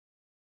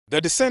The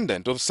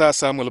descendant of Sir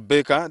Samuel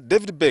Baker,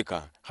 David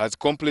Baker, has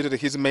completed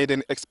his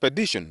maiden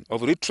expedition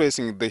of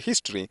retracing the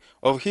history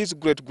of his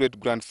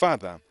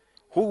great-great-grandfather,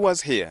 who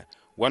was here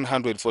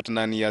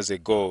 149 years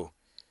ago.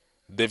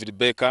 David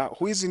Baker,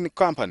 who is in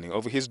company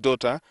of his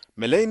daughter,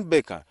 Melaine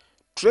Baker,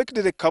 trekked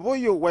the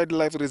Kabalega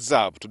Wildlife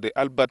Reserve to the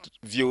Albert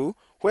View,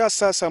 where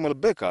Sir Samuel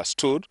Baker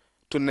stood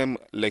to name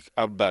Lake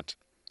Albert.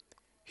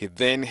 He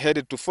then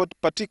headed to Fort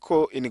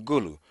Patico in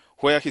Gulu,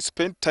 where he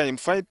spent time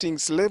fighting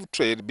slave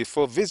trade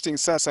before visiting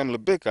Sir Samuel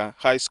Baker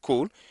High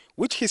School,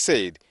 which he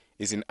said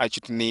is in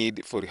acute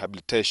need for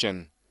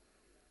rehabilitation.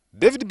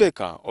 David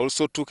Baker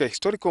also took a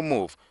historical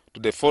move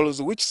to the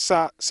falls which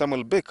Sir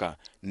Samuel Baker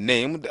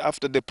named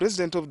after the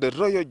president of the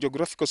Royal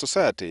Geographical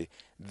Society,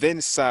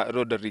 then Sir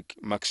Roderick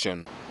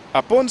Murchison.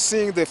 Upon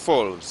seeing the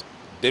falls,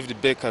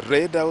 David Baker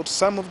read out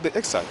some of the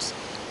excerpts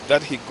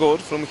that he got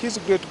from his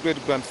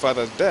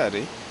great-great-grandfather's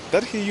diary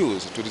that he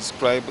used to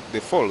describe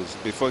the falls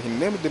before he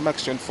named the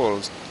Murchison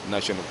Falls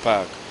National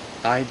Park.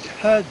 I'd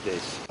heard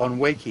this on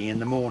waking in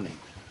the morning,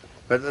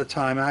 but at the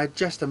time I had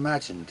just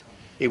imagined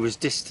it was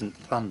distant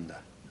thunder.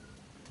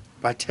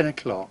 By 10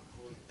 o'clock,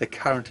 the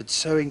current had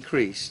so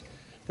increased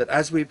that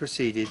as we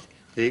proceeded,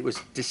 that it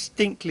was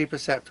distinctly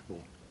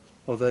perceptible,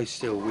 although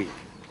still weak.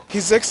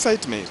 His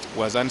excitement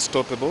was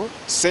unstoppable,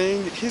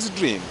 saying his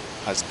dream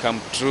has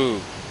come true.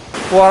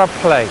 What a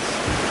place!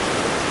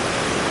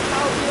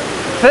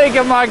 Think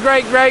of my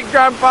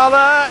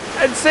great-great-grandfather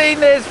and seeing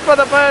this for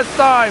the first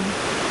time.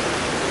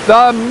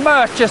 The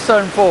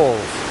Murchison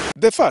Falls.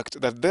 The fact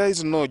that there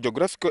is no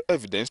geographical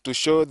evidence to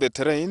show the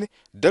terrain,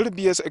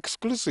 WBS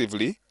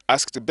exclusively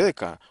asked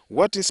Baker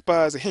what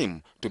inspires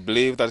him to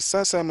believe that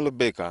Sir Samuel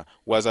Baker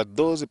was at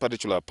those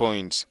particular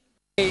points.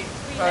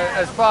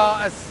 As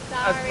far as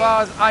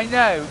I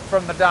know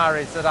from the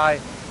diaries that I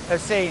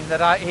have seen,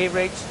 that he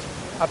reached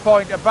a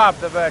point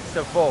above the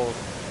Murchison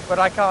Falls. But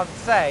I can't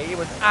say it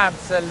was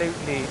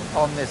absolutely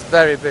on this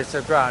very bit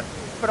of ground,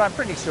 but I'm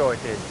pretty sure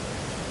it is.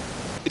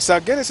 It's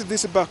against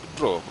this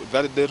backdrop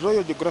that the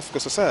Royal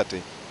Geographical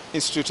Society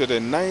instituted a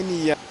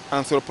 9-year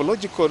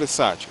anthropological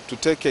research to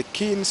take a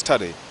keen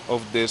study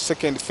of the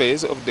second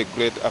phase of the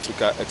Great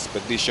Africa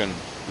Expedition.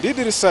 Lead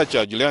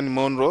researcher Julian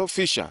Monroe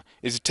Fisher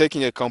is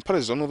taking a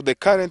comparison of the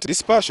current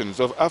dispersions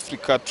of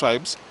Africa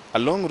tribes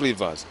along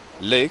rivers,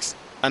 lakes,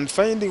 and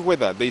finding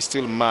whether they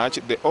still match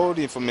the old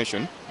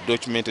information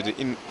documented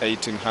in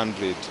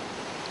 1800.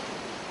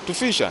 To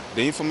Fisher,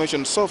 the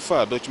information so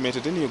far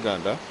documented in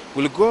Uganda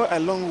will go a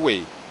long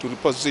way to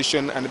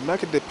reposition and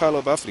market the Pearl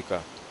of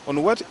Africa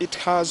on what it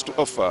has to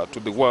offer to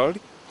the world,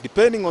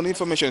 depending on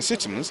information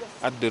systems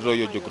at the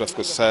Royal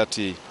Geographical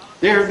Society.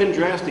 There have been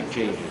drastic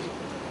changes.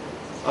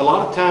 A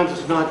lot of times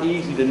it's not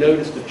easy to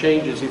notice the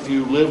changes if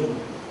you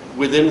live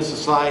within a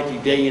society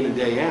day in and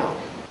day out.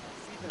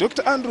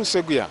 Dr. Andrew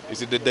Seguya is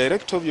the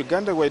director of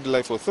Uganda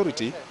Wildlife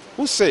Authority,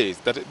 who says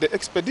that the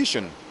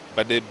expedition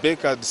by the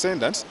Baker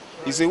descendants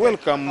is a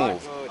welcome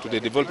move to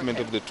the development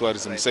of the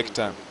tourism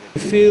sector.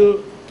 We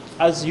feel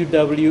as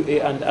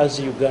UWA and as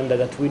Uganda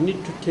that we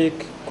need to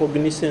take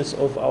cognizance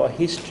of our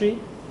history.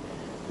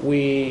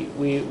 We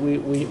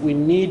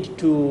need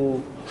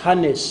to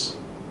harness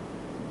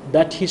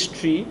that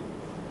history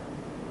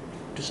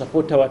to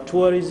support our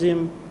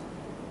tourism.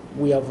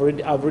 I've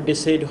already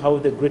said how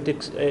the Great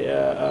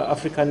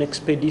African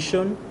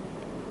Expedition,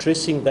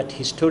 tracing that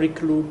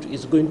historic route,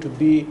 is going to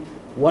be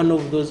one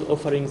of those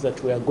offerings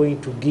that we are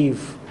going to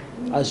give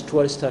as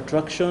tourist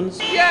attractions.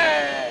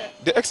 Yeah!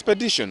 The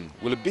expedition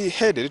will be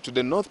headed to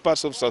the north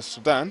parts of South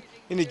Sudan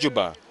in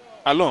Juba,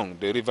 along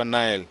the River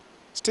Nile.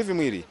 Stephen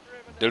Mwiri,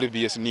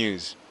 WBS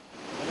News.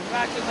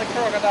 Imagine the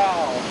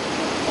crocodile.